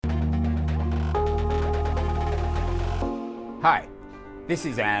Hi, this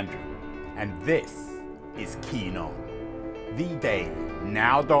is Andrew, and this is Keen On, the daily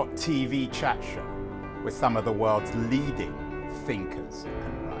now.tv chat show with some of the world's leading thinkers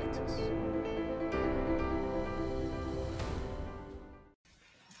and writers.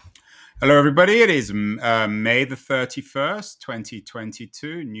 Hello, everybody. It is May the 31st,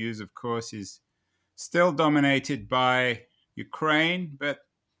 2022. News, of course, is still dominated by Ukraine, but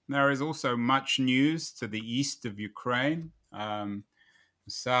there is also much news to the east of Ukraine.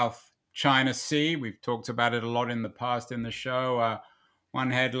 South China Sea. We've talked about it a lot in the past in the show. One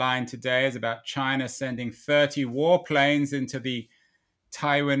headline today is about China sending 30 warplanes into the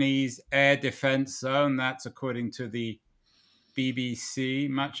Taiwanese air defense zone. That's according to the BBC.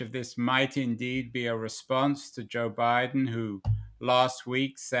 Much of this might indeed be a response to Joe Biden, who last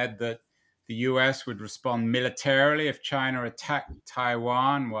week said that the US would respond militarily if China attacked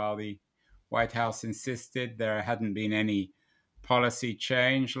Taiwan, while the White House insisted there hadn't been any policy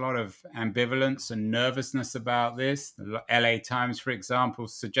change. A lot of ambivalence and nervousness about this. The LA Times, for example,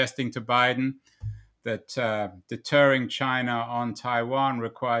 suggesting to Biden that deterring China on Taiwan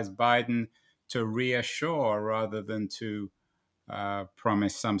requires Biden to reassure rather than to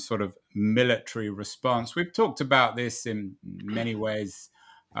promise some sort of military response. We've talked about this in many ways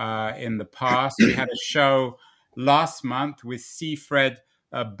in the past. We had a show last month with Seafred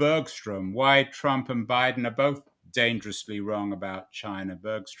Bergstrom, why Trump and Biden are both dangerously wrong about China.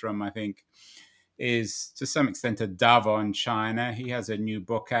 Bergstrom, I think, is to some extent a dove on China. He has a new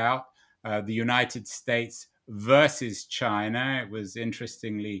book out, The United States versus China. It was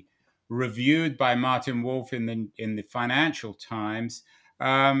interestingly reviewed by Martin Wolf in the Financial Times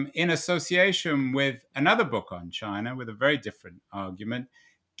in association with another book on China with a very different argument,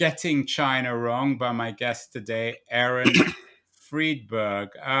 Getting China Wrong, by my guest today, Aaron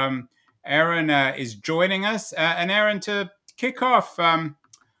Friedberg. Aaron is joining us. And Aaron, to kick off, I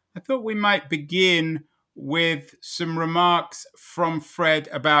thought we might begin with some remarks from Fred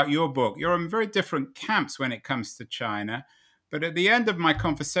about your book. You're in very different camps when it comes to China. But at the end of my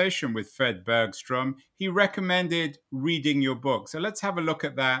conversation with Fred Bergstrom, he recommended reading your book. So let's have a look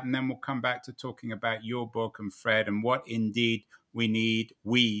at that, and then we'll come back to talking about your book and Fred and what indeed we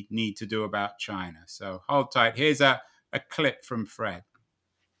need to do about China. So hold tight. Here's a clip from Fred.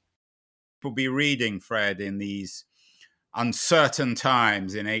 We'll be reading, Fred, in these uncertain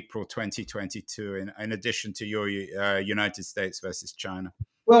times in April 2022, in addition to your United States versus China?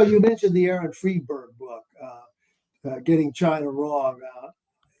 Well, you mentioned the Aaron Friedberg book, Getting China Wrong.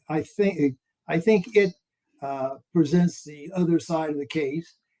 I think it presents the other side of the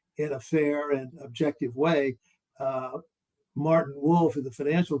case in a fair and objective way. Martin Wolf in the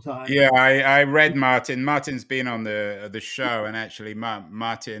Financial Times. Yeah, I read Martin. Martin's been on the show, and actually,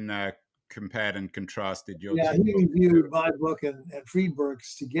 Martin compared and contrasted your. Yeah, he reviewed my book and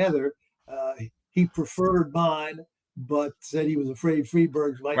Friedberg's together. He preferred mine, but said he was afraid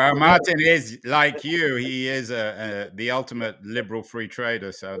Friedberg's might. Well, Martin is like you. He is the ultimate liberal free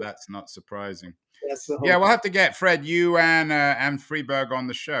trader, so that's not surprising. Yeah, we'll have to get Fred, you and Friedberg on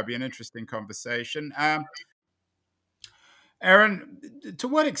the show. It'll be an interesting conversation. Aaron, to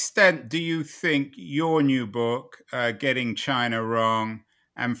what extent do you think your new book, Getting China Wrong,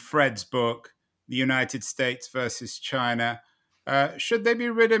 and Fred's book, The United States versus China, should they be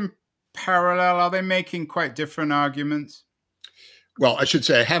read in parallel? Are they making quite different arguments? Well, I should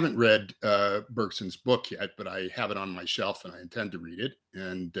say I haven't read Bergson's book yet, but I have it on my shelf and I intend to read it.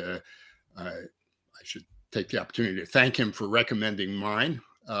 And I should take the opportunity to thank him for recommending mine.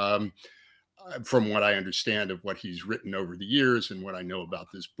 From what I understand of what he's written over the years and what I know about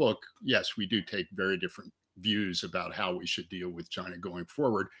this book, yes, we do take very different views about how we should deal with China going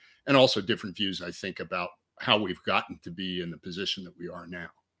forward, and also different views, I think, about how we've gotten to be in the position that we are now.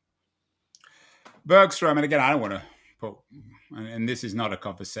 Bergstrom, and again, I don't want to put, and this is not a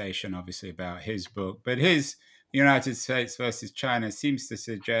conversation, obviously, about his book, but his United States versus China seems to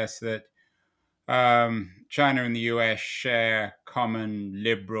suggest that China and the US share common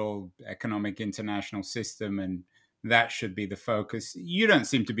liberal economic international system, and that should be the focus. You don't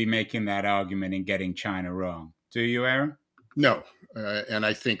seem to be making that argument in Getting China Wrong, do you, Aaron? No, and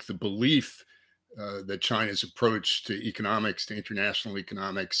I think the belief that China's approach to economics, to international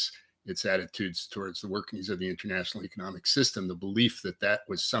economics, its attitudes towards the workings of the international economic system, the belief that that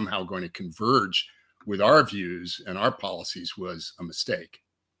was somehow going to converge with our views and our policies was a mistake.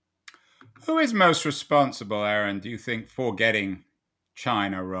 Who is most responsible, Aaron, do you think, for getting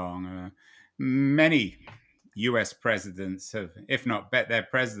China wrong? Many US presidents have, if not bet their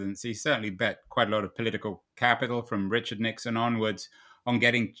presidency, certainly bet quite a lot of political capital from Richard Nixon onwards on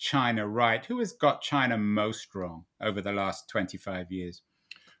getting China right. Who has got China most wrong over the last 25 years?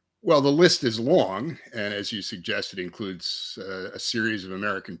 Well, the list is long, and as you suggest, it includes a series of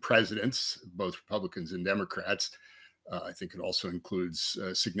American presidents, both Republicans and Democrats. I think it also includes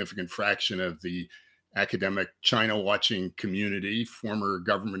a significant fraction of the academic China watching community, former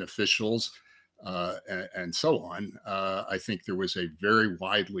government officials, and so on. I think there was a very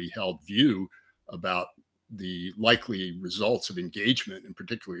widely held view about the likely results of engagement, in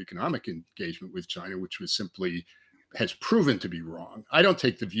particular economic engagement with China, which was simply has proven to be wrong. I don't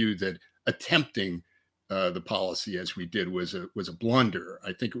take the view that attempting the policy as we did was a blunder.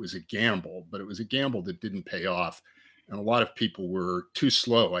 I think it was a gamble, but it was a gamble that didn't pay off. And a lot of people were too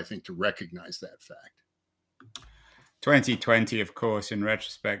slow, I think, to recognize that fact. 2020, of course, in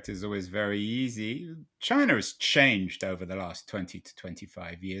retrospect, is always very easy. China has changed over the last 20 to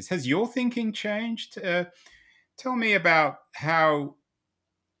 25 years. Has your thinking changed? Tell me about how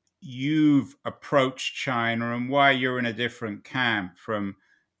you've approached China and why you're in a different camp from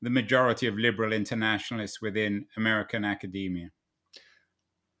the majority of liberal internationalists within American academia.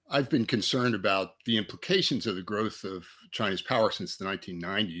 I've been concerned about the implications of the growth of China's power since the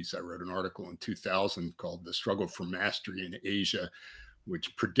 1990s. I wrote an article in 2000 called The Struggle for Mastery in Asia,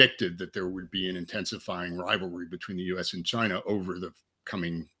 which predicted that there would be an intensifying rivalry between the US and China over the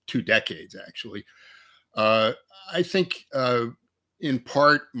coming 2 decades, actually. I think in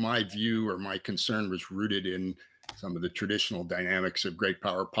part, my view or my concern was rooted in some of the traditional dynamics of great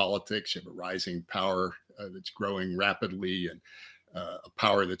power politics. You have a rising power that's growing rapidly and a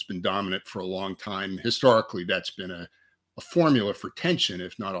power that's been dominant for a long time. Historically, that's been a formula for tension,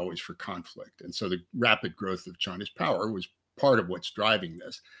 if not always for conflict. And so the rapid growth of China's power was part of what's driving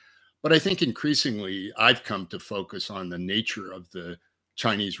this. But I think increasingly, I've come to focus on the nature of the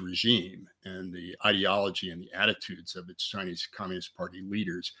Chinese regime and the ideology and the attitudes of its Chinese Communist Party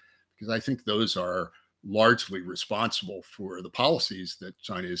leaders, because I think those are largely responsible for the policies that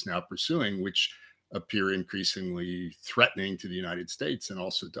China is now pursuing, which appear increasingly threatening to the United States and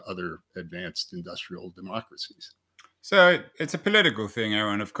also to other advanced industrial democracies. So it's a political thing,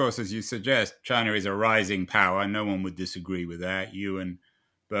 Aaron. Of course, as you suggest, China is a rising power. No one would disagree with that. You and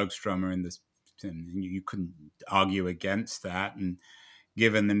Bergstrom are in this, and you couldn't argue against that. And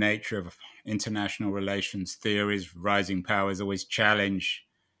given the nature of international relations theories, rising powers always challenge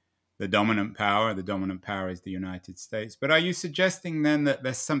the dominant power. The dominant power is the United States. But are you suggesting then that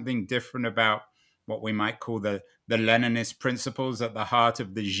there's something different about what we might call the Leninist principles at the heart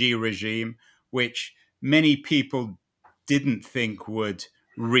of the Xi regime, which many people didn't think would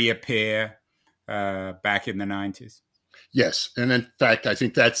reappear back in the 90s? Yes. And in fact, I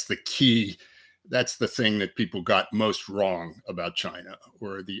think that's the key. That's the thing that people got most wrong about China,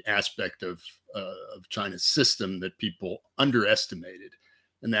 or the aspect of China's system that people underestimated.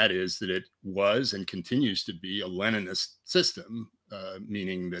 And that is that it was and continues to be a Leninist system,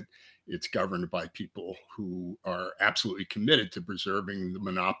 meaning that it's governed by people who are absolutely committed to preserving the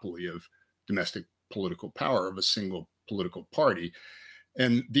monopoly of domestic political power of a single political party.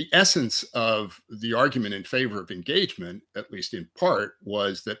 And the essence of the argument in favor of engagement, at least in part,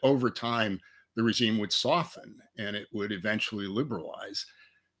 was that over time, the regime would soften and it would eventually liberalize.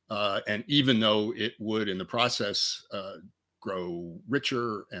 And even though it would, in the process, grow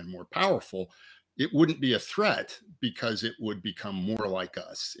richer and more powerful, it wouldn't be a threat because it would become more like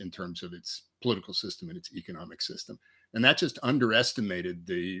us in terms of its political system and its economic system. And that just underestimated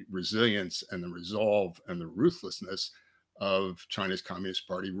the resilience and the resolve and the ruthlessness of China's Communist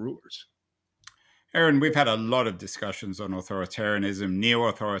Party rulers. Aaron, we've had a lot of discussions on authoritarianism,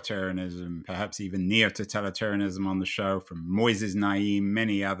 neo-authoritarianism, perhaps even neo-totalitarianism on the show, from Moises Naim,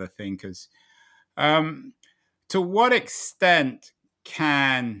 many other thinkers. To what extent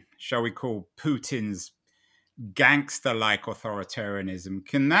can, shall we call, Putin's gangster-like authoritarianism,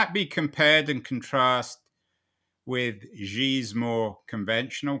 can that be compared and contrasted with Xi's more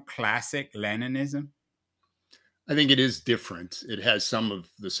conventional, classic Leninism? I think it is different. It has some of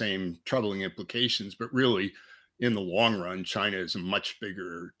the same troubling implications, but really, in the long run, China is a much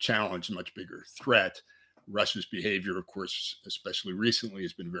bigger challenge, a much bigger threat. Russia's behavior, of course, especially recently,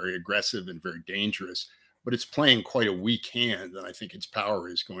 has been very aggressive and very dangerous, but it's playing quite a weak hand, and I think its power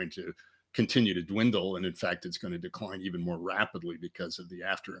is going to continue to dwindle, and in fact, it's going to decline even more rapidly because of the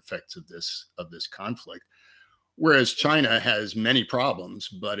after effects of this conflict. Whereas China has many problems,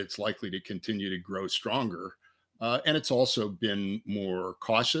 but it's likely to continue to grow stronger. And it's also been more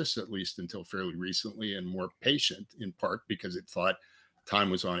cautious, at least until fairly recently, and more patient, in part because it thought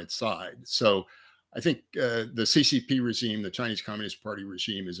time was on its side. So I think the CCP regime, the Chinese Communist Party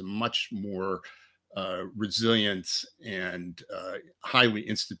regime, is a much more resilience and highly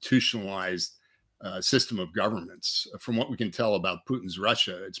institutionalized system of governments. From what we can tell about Putin's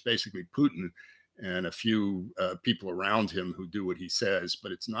Russia, it's basically Putin and a few people around him who do what he says,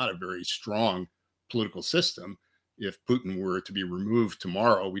 but it's not a very strong political system. If Putin were to be removed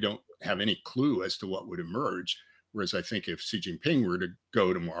tomorrow, we don't have any clue as to what would emerge. Whereas I think if Xi Jinping were to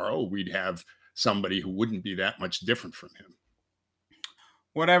go tomorrow, we'd have somebody who wouldn't be that much different from him.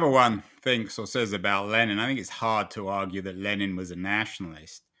 Whatever one thinks or says about Lenin, I think it's hard to argue that Lenin was a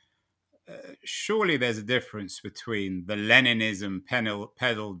nationalist. Surely there's a difference between the Leninism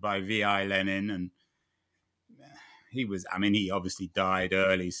peddled by V.I. Lenin, and he obviously died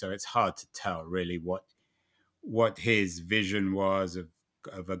early, so it's hard to tell really what his vision was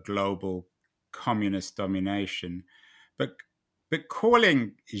of a global communist domination. But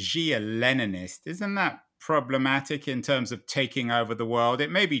calling Xi a Leninist, isn't that problematic in terms of taking over the world?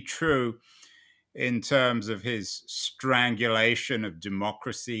 It may be true in terms of his strangulation of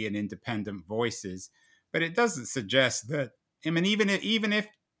democracy and independent voices, but it doesn't suggest that, even if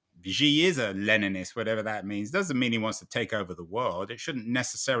Xi is a Leninist, whatever that means, doesn't mean he wants to take over the world. It shouldn't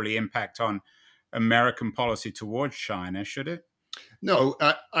necessarily impact on American policy towards China, should it? No,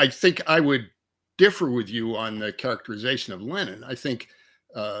 I think I would differ with you on the characterization of Lenin. I think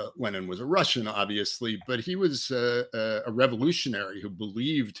Lenin was a Russian, obviously, but he was a revolutionary who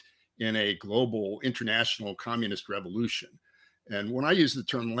believed in a global international communist revolution. And when I use the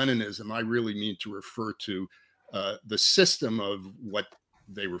term Leninism, I really mean to refer to the system of what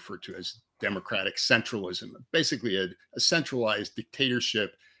they refer to as democratic centralism, basically a centralized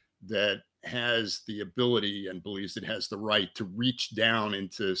dictatorship that has the ability and believes it has the right to reach down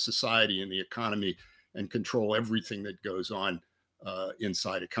into society and the economy and control everything that goes on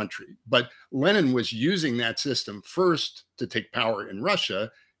inside a country. But Lenin was using that system first to take power in Russia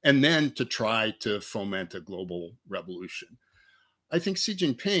and then to try to foment a global revolution. I think Xi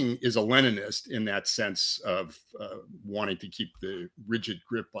Jinping is a Leninist in that sense of wanting to keep the rigid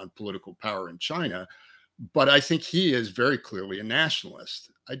grip on political power in China. But I think he is very clearly a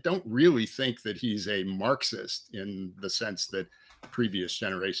nationalist. I don't really think that he's a Marxist in the sense that previous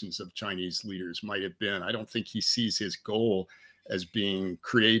generations of Chinese leaders might have been. I don't think he sees his goal as being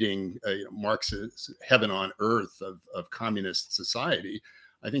creating a Marxist heaven on earth of communist society.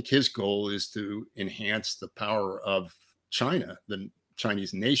 I think his goal is to enhance the power of China, the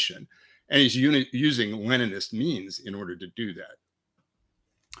Chinese nation, and he's using Leninist means in order to do that.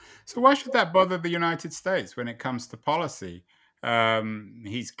 So why should that bother the United States when it comes to policy?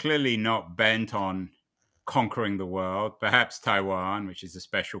 He's clearly not bent on conquering the world, perhaps Taiwan, which is a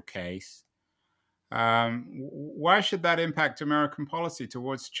special case. Why should that impact American policy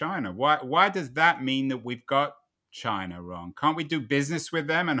towards China? Why does that mean that we've got China wrong? Can't we do business with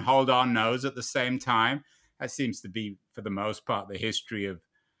them and hold our nose at the same time? That seems to be, for the most part, the history of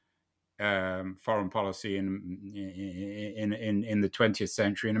foreign policy in the 20th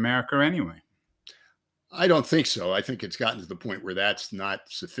century in America anyway. I don't think so. I think it's gotten to the point where that's not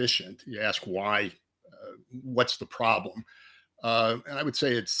sufficient. You ask why, what's the problem? And I would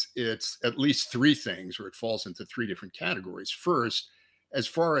say it's at least three things, or it falls into three different categories. First, as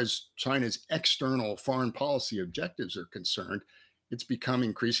far as China's external foreign policy objectives are concerned, it's become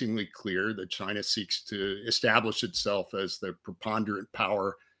increasingly clear that China seeks to establish itself as the preponderant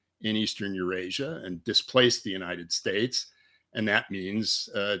power in Eastern Eurasia and displace the United States. And that means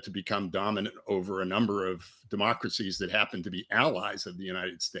to become dominant over a number of democracies that happen to be allies of the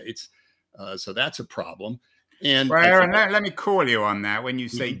United States. So that's a problem. And well, Aaron, let me call you on that. When you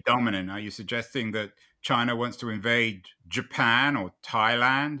say dominant, are you suggesting that China wants to invade Japan or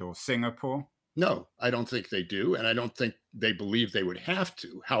Thailand or Singapore? No, I don't think they do. And I don't think they believe they would have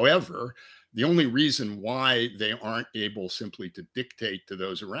to. However, the only reason why they aren't able simply to dictate to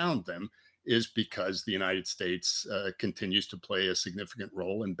those around them is because the United States continues to play a significant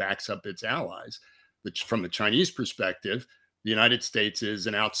role and backs up its allies. From the Chinese perspective, the United States is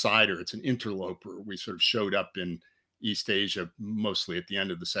an outsider. It's an interloper. We sort of showed up in East Asia mostly at the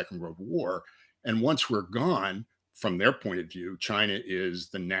end of the Second World War. And once we're gone, from their point of view, China is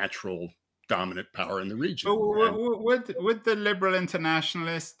the natural dominant power in the region. Would the liberal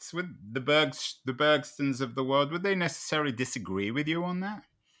internationalists, would the Bergstons of the world, would they necessarily disagree with you on that?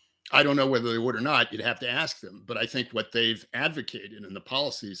 I don't know whether they would or not. You'd have to ask them. But I think what they've advocated and the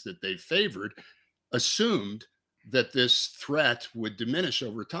policies that they've favored assumed that this threat would diminish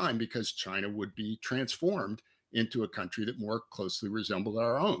over time because China would be transformed into a country that more closely resembled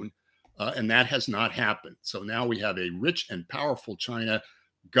our own. And that has not happened. So now we have a rich and powerful China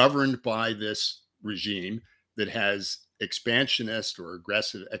governed by this regime that has expansionist or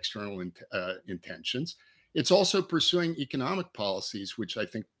aggressive external intentions. It's also pursuing economic policies, which I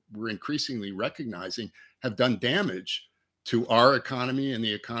think we're increasingly recognizing have done damage to our economy and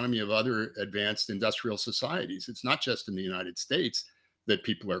the economy of other advanced industrial societies. It's not just in the United States that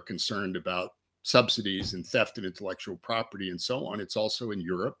people are concerned about subsidies and theft of intellectual property and so on. It's also in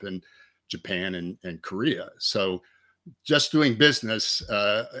Europe and Japan and Korea. So just doing business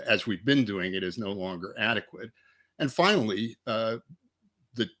as we've been doing it is no longer adequate. And finally, the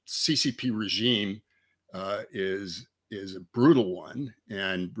CCP regime is a brutal one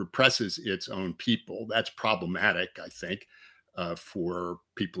and represses its own people. That's problematic, I think, for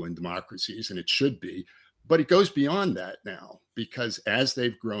people in democracies, and it should be. But it goes beyond that now, because as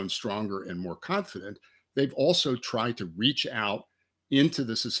they've grown stronger and more confident, they've also tried to reach out into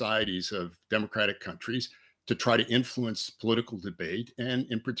the societies of democratic countries to try to influence political debate, and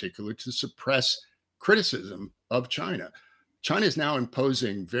in particular to suppress criticism of China. China is now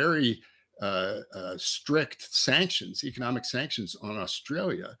imposing very strict sanctions, economic sanctions on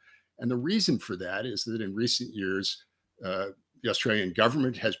Australia. And the reason for that is that in recent years, the Australian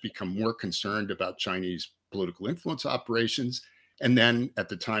government has become more concerned about Chinese political influence operations. And then at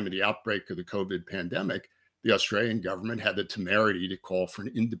the time of the outbreak of the COVID pandemic, the Australian government had the temerity to call for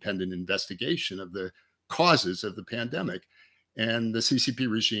an independent investigation of the causes of the pandemic. And the CCP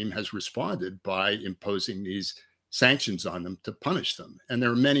regime has responded by imposing these sanctions on them to punish them. And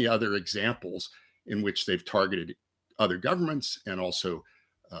there are many other examples in which they've targeted other governments and also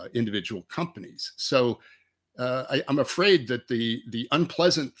individual companies. So I'm afraid that the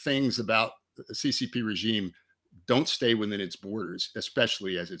unpleasant things about the CCP regime don't stay within its borders,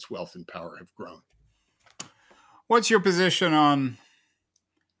 especially as its wealth and power have grown. What's your position on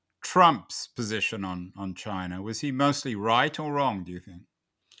Trump's position on China? Was he mostly right or wrong, do you think?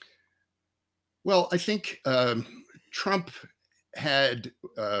 Well, I think Trump had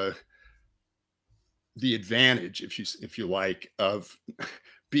the advantage, if you like, of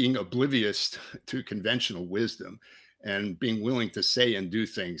being oblivious to conventional wisdom and being willing to say and do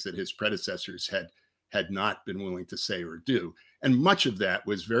things that his predecessors had not been willing to say or do. And much of that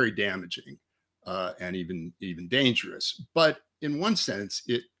was very damaging and even dangerous. But in one sense,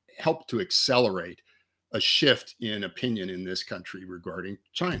 it helped to accelerate a shift in opinion in this country regarding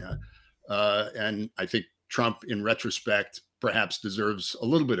China. And I think Trump, in retrospect, perhaps deserves a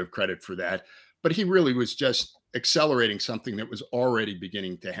little bit of credit for that. But he really was just accelerating something that was already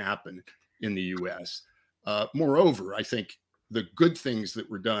beginning to happen in the US. Moreover, I think the good things that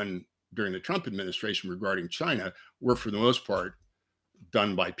were done during the Trump administration regarding China were, for the most part,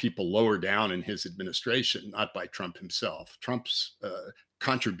 done by people lower down in his administration, not by Trump himself. Trump's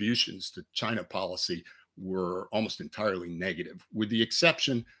contributions to China policy were almost entirely negative, with the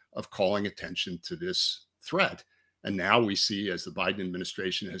exception of calling attention to this threat. And now we see, as the Biden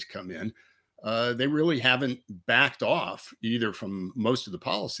administration has come in, they really haven't backed off either from most of the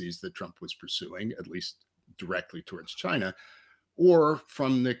policies that Trump was pursuing, at least directly towards China, or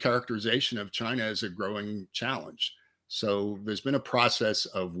from the characterization of China as a growing challenge. So there's been a process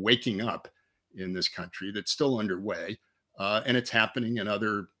of waking up in this country that's still underway, and it's happening in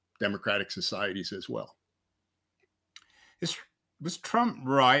other democratic societies as well. Was Trump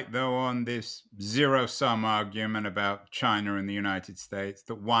right, though, on this zero-sum argument about China and the United States,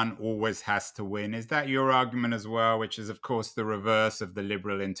 that one always has to win? Is that your argument as well, which is, of course, the reverse of the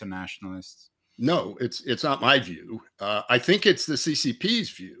liberal internationalists? No, it's not my view. I think it's the CCP's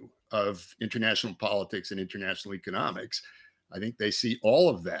view of international politics and international economics. I think they see all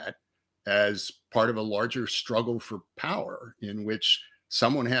of that as part of a larger struggle for power in which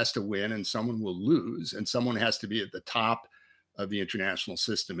someone has to win and someone will lose, and someone has to be at the top of the international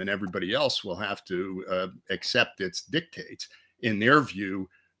system, and everybody else will have to accept its dictates. In their view,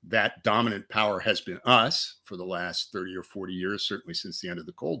 that dominant power has been us for the last 30 or 40 years, certainly since the end of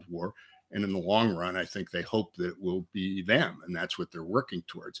the Cold War. And in the long run, I think they hope that it will be them, and that's what they're working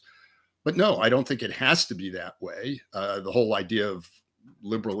towards. But no, I don't think it has to be that way. The whole idea of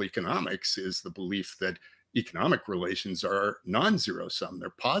liberal economics is the belief that economic relations are non-zero sum, they're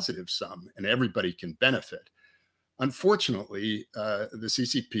positive sum, and everybody can benefit. Unfortunately, the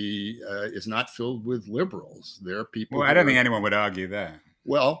CCP is not filled with liberals. There are people. Well, I don't think anyone would argue that.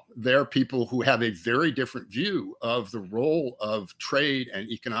 Well, there are people who have a very different view of the role of trade and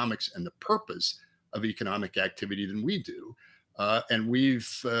economics and the purpose of economic activity than we do. And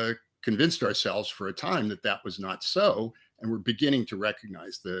we've convinced ourselves for a time that that was not so. And we're beginning to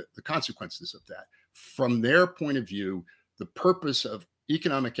recognize the consequences of that. From their point of view, the purpose of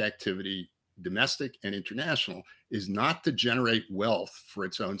economic activity, domestic and international, is not to generate wealth for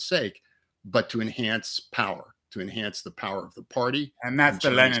its own sake, but to enhance power. to enhance the power of the party. And that's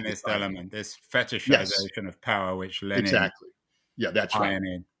and the Chinese Leninist society. element, this Yes, fetishization of power, which Lenin exactly. Yeah, that's right.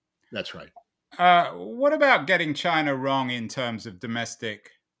 pioneered. That's right. What about getting China wrong in terms of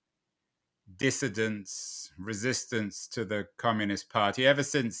domestic dissidence, resistance to the Communist Party? Ever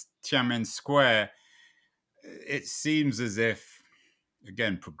since Tiananmen Square, it seems as if,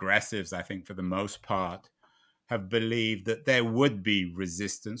 again, progressives, I think for the most part, have believed that there would be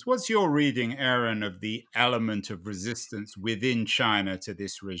resistance. What's your reading, Aaron, of the element of resistance within China to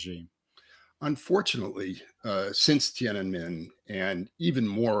this regime? Unfortunately, since Tiananmen, and even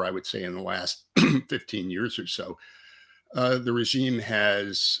more, I would say, in the last 15 years or so, the regime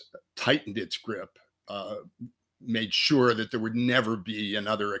has tightened its grip, made sure that there would never be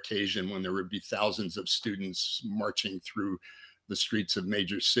another occasion when there would be thousands of students marching through the streets of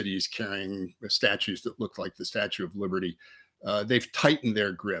major cities carrying statues that look like the Statue of Liberty. They've tightened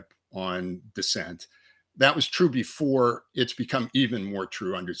their grip on dissent. That was true before. It's become even more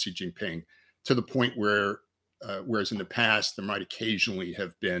true under Xi Jinping, to the point where, whereas in the past, there might occasionally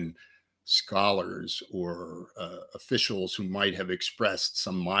have been scholars or officials who might have expressed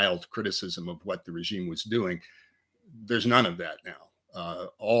some mild criticism of what the regime was doing, there's none of that now.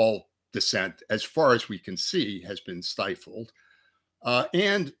 All dissent, as far as we can see, has been stifled.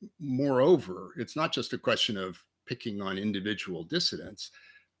 And moreover, it's not just a question of picking on individual dissidents.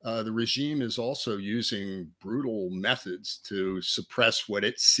 The regime is also using brutal methods to suppress what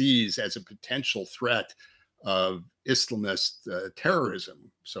it sees as a potential threat of Islamist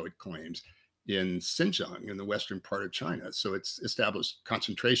terrorism, so it claims, in Xinjiang, in the western part of China. So it's established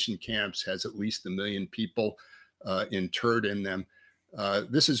concentration camps, has at least 1 million people interred in them.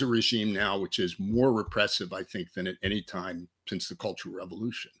 This is a regime now which is more repressive, I think, than at any time since the Cultural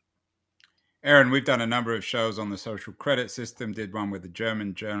Revolution. Aaron, we've done a number of shows on the social credit system, did one with the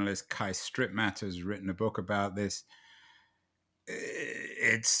German journalist Kai Strittmatter, who's written a book about this.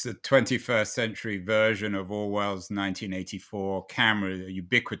 It's the 21st century version of Orwell's 1984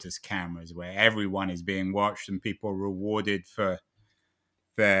 ubiquitous cameras, where everyone is being watched and people are rewarded for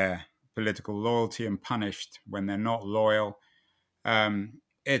their political loyalty and punished when they're not loyal.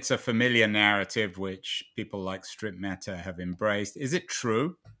 It's a familiar narrative which people like Strittmatter have embraced. Is it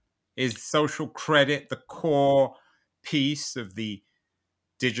true? Is social credit the core piece of the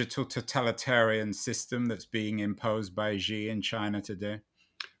digital totalitarian system that's being imposed by Xi in China today?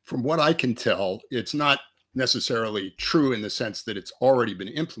 From what I can tell, it's not necessarily true in the sense that it's already been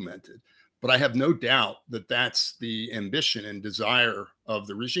implemented, but I have no doubt that that's the ambition and desire of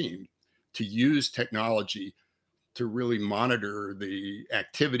the regime, to use technology to really monitor the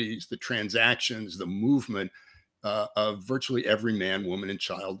activities, the transactions, the movement of virtually every man, woman, and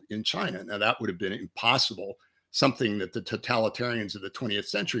child in China. Now, that would have been impossible, something that the totalitarians of the 20th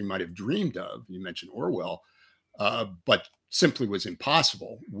century might have dreamed of. You mentioned Orwell, but simply was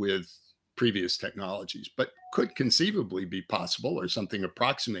impossible with previous technologies, but could conceivably be possible, or something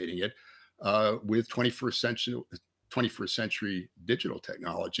approximating it, with 21st century digital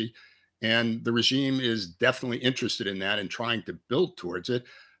technology. And the regime is definitely interested in that and trying to build towards it.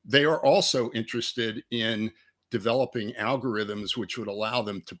 They are also interested in developing algorithms which would allow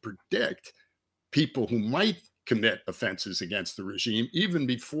them to predict people who might commit offenses against the regime even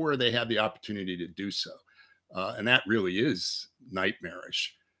before they have the opportunity to do so. And that really is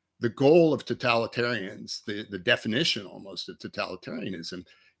nightmarish. The goal of totalitarians, the definition almost of totalitarianism,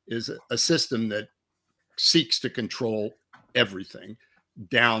 is a system that seeks to control everything,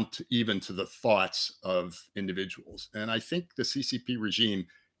 down to even to the thoughts of individuals. And I think the CCP regime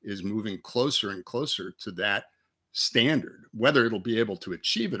is moving closer and closer to that standard. Whether it'll be able to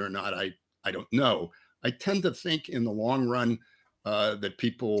achieve it or not, I don't know. I tend to think in the long run that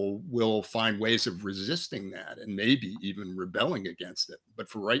people will find ways of resisting that and maybe even rebelling against it. But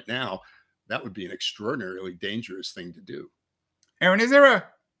for right now, that would be an extraordinarily dangerous thing to do. Aaron, is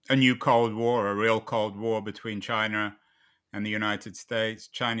there a new Cold War, a real Cold War between China and the United States?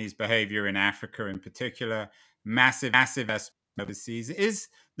 Chinese behavior in Africa in particular, massive overseas. Is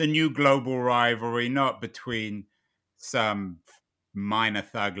the new global rivalry not between some minor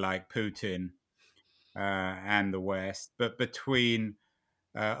thug like Putin and the West, but between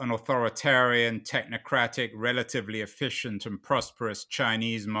an authoritarian, technocratic, relatively efficient and prosperous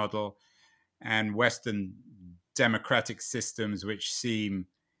Chinese model and Western democratic systems which seem,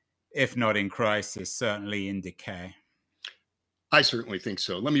 if not in crisis, certainly in decay? I certainly think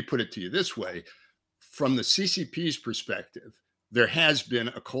so. Let me put it to you this way. From the CCP's perspective, there has been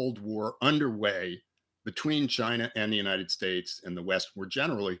a Cold War underway between China and the United States and the West more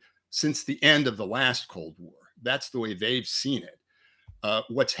generally since the end of the last Cold War. That's the way they've seen it.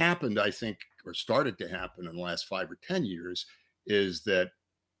 What's happened, I think, or started to happen in the last 5 or 10 years, is that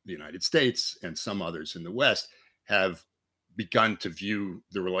the United States and some others in the West have begun to view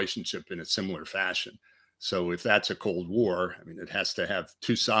the relationship in a similar fashion. So if that's a Cold War, I mean, it has to have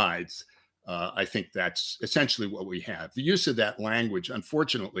two sides. I think that's essentially what we have. The use of that language,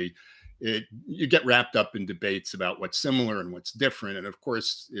 unfortunately, you get wrapped up in debates about what's similar and what's different. And of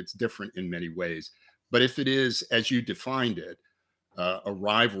course, it's different in many ways. But if it is, as you defined it, a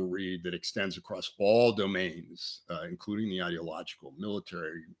rivalry that extends across all domains, including the ideological,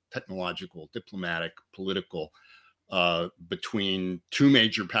 military, technological, diplomatic, political, between two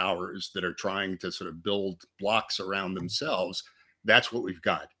major powers that are trying to sort of build blocks around themselves, that's what we've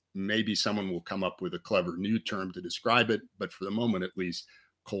got. Maybe someone will come up with a clever new term to describe it, but for the moment, at least,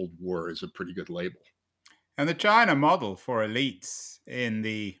 Cold War is a pretty good label. And the China model for elites in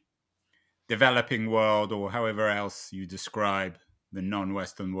the developing world, or however else you describe the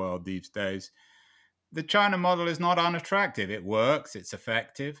non-Western world these days, the China model is not unattractive. It works, it's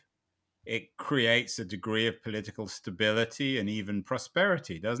effective. It creates a degree of political stability and even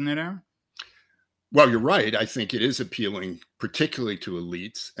prosperity, doesn't it, Aaron? Well, you're right. I think it is appealing, particularly to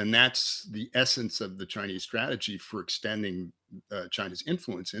elites. And that's the essence of the Chinese strategy for extending China's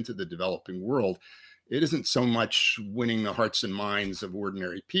influence into the developing world. It isn't so much winning the hearts and minds of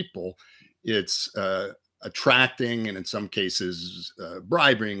ordinary people. It's attracting and in some cases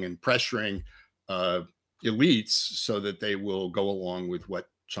bribing and pressuring elites so that they will go along with what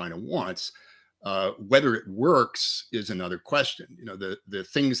China wants. Whether it works is another question. You know, the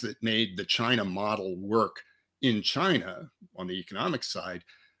things that made the China model work in China on the economic side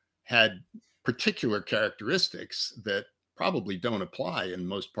had particular characteristics that probably don't apply in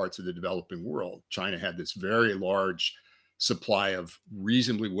most parts of the developing world. China had this very large supply of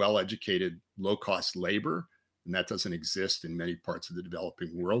reasonably well-educated, low-cost labor, and that doesn't exist in many parts of the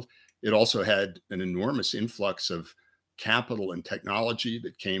developing world. It also had an enormous influx of capital and technology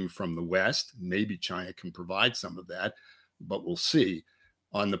that came from the West. Maybe China can provide some of that, but we'll see.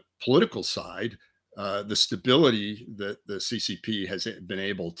 On the political side, the stability that the CCP has been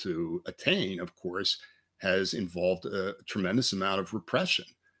able to attain, of course, has involved a tremendous amount of repression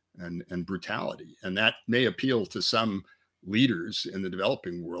and brutality. And that may appeal to some leaders in the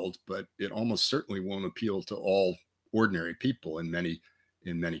developing world, but it almost certainly won't appeal to all ordinary people in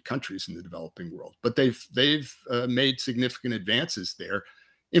many countries in the developing world. But they've made significant advances there,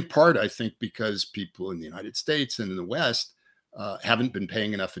 in part, I think, because people in the United States and in the West haven't been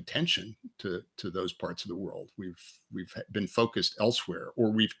paying enough attention to those parts of the world. We've been focused elsewhere, or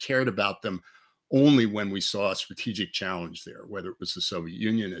we've cared about them only when we saw a strategic challenge there, whether it was the Soviet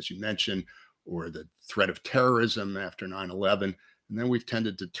Union, as you mentioned, or the threat of terrorism after 9/11. And then we've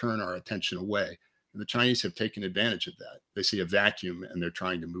tended to turn our attention away. And the Chinese have taken advantage of that. They see a vacuum and they're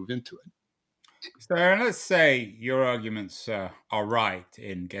trying to move into it. So let's say your arguments are right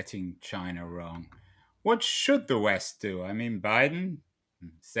in getting China wrong. What should the West do? I mean, Biden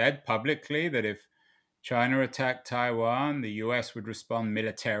said publicly that if China attacked Taiwan, the US would respond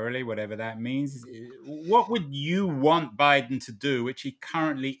militarily, whatever that means. What would you want Biden to do, which he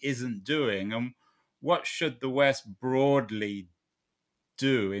currently isn't doing? And what should the West broadly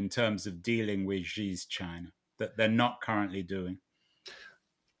do in terms of dealing with Xi's China that they're not currently doing?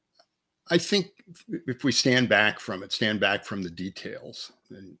 I think if we stand back from the details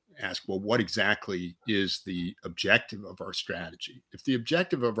and ask, well, what exactly is the objective of our strategy? If the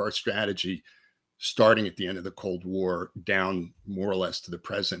objective of our strategy, starting at the end of the Cold War down more or less to the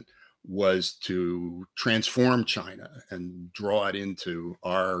present, was to transform China and draw it into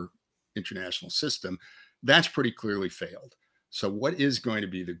our international system, that's pretty clearly failed. So what is going to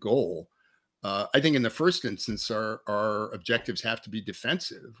be the goal? I think in the first instance, our objectives have to be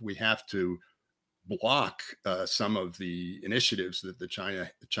defensive. We have to block some of the initiatives that the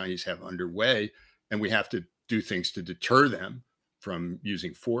Chinese have underway, and we have to do things to deter them from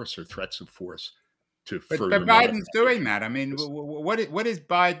using force or threats of force. But Biden's doing that. I mean, what is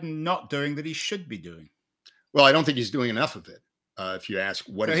Biden not doing that he should be doing? Well, I don't think he's doing enough of it. If you ask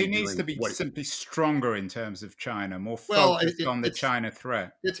what so is he he needs doing, to be simply stronger in terms of China, more Well, focused on the China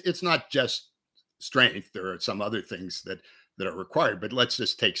threat. It's not just strength. There are some other things that are required, but let's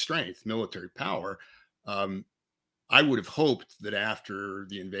just take strength, military power. I would have hoped that after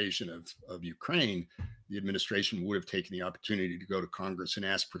the invasion of Ukraine, the administration would have taken the opportunity to go to Congress and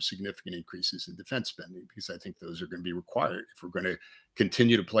ask for significant increases in defense spending, because I think those are going to be required. If we're going to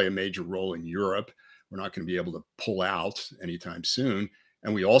continue to play a major role in Europe, we're not going to be able to pull out anytime soon.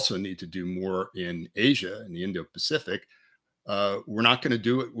 And we also need to do more in Asia and the Indo-Pacific. We're not going to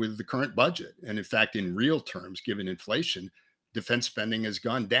do it with the current budget. And in fact, in real terms, given inflation, defense spending has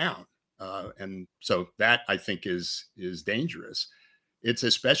gone down. And so that, I think, is dangerous. It's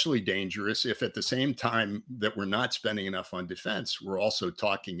especially dangerous if at the same time that we're not spending enough on defense, we're also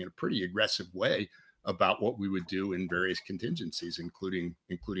talking in a pretty aggressive way about what we would do in various contingencies, including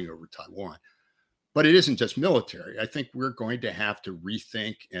over Taiwan. But it isn't just military. I think we're going to have to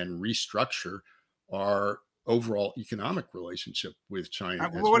rethink and restructure our overall economic relationship with China.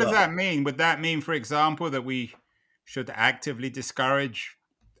 What does that mean? Would that mean, for example, that we should actively discourage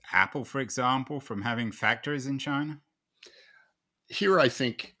Apple, for example, from having factories in China? Here, I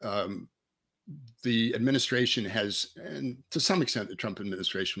think the administration has, and to some extent, the Trump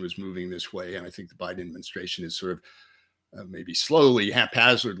administration was moving this way. And I think the Biden administration is sort of maybe slowly,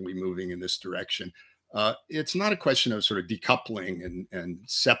 haphazardly moving in this direction. It's not a question of sort of decoupling and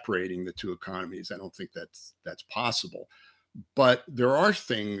separating the two economies. I don't think that's possible. But there are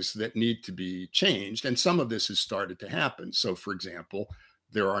things that need to be changed, and some of this has started to happen. So, for example,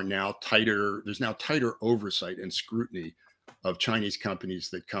 there's now tighter oversight and scrutiny of Chinese companies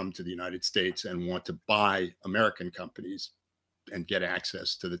that come to the United States and want to buy American companies and get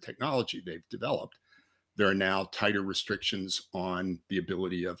access to the technology they've developed. There are now tighter restrictions on the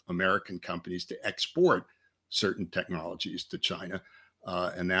ability of American companies to export certain technologies to China.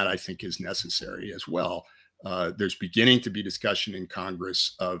 And that, I think, is necessary as well. There's beginning to be discussion in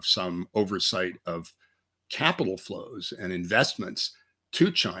Congress of some oversight of capital flows and investments to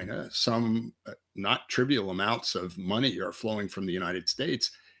China. Some not trivial amounts of money are flowing from the United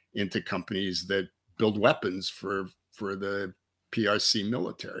States into companies that build weapons for the PRC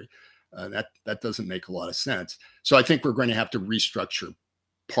military. That doesn't make a lot of sense. So I think we're going to have to restructure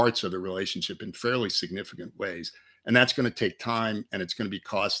parts of the relationship in fairly significant ways. And that's going to take time, and it's going to be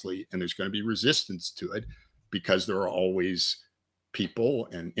costly, and there's going to be resistance to it because there are always people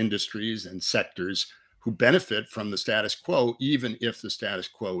and industries and sectors who benefit from the status quo, even if the status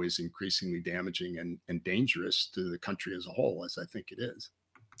quo is increasingly damaging and dangerous to the country as a whole, as I think it is.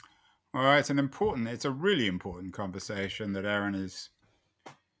 All right, it's a really important conversation that Aaron is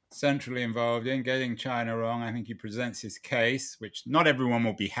centrally involved in, getting China wrong. I think he presents his case, which not everyone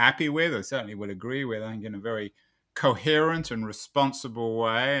will be happy with, or certainly will agree with, I think, in a very coherent and responsible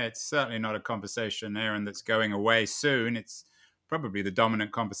way. It's certainly not a conversation, Aaron, that's going away soon. It's probably the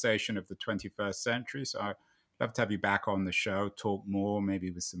dominant conversation of the 21st century. So I'd love to have you back on the show, talk more, maybe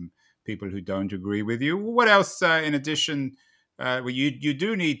with some people who don't agree with you. What else, in addition, you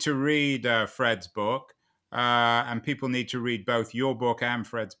do need to read Fred's book, and people need to read both your book and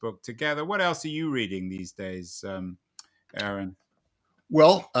Fred's book together. What else are you reading these days, Aaron?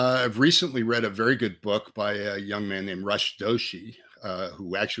 Well, I've recently read a very good book by a young man named Rush Doshi,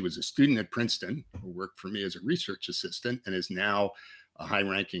 who actually was a student at Princeton, who worked for me as a research assistant, and is now a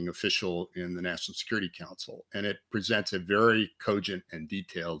high-ranking official in the National Security Council. And it presents a very cogent and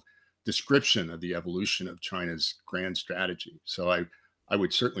detailed description of the evolution of China's grand strategy. So I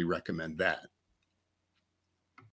would certainly recommend that.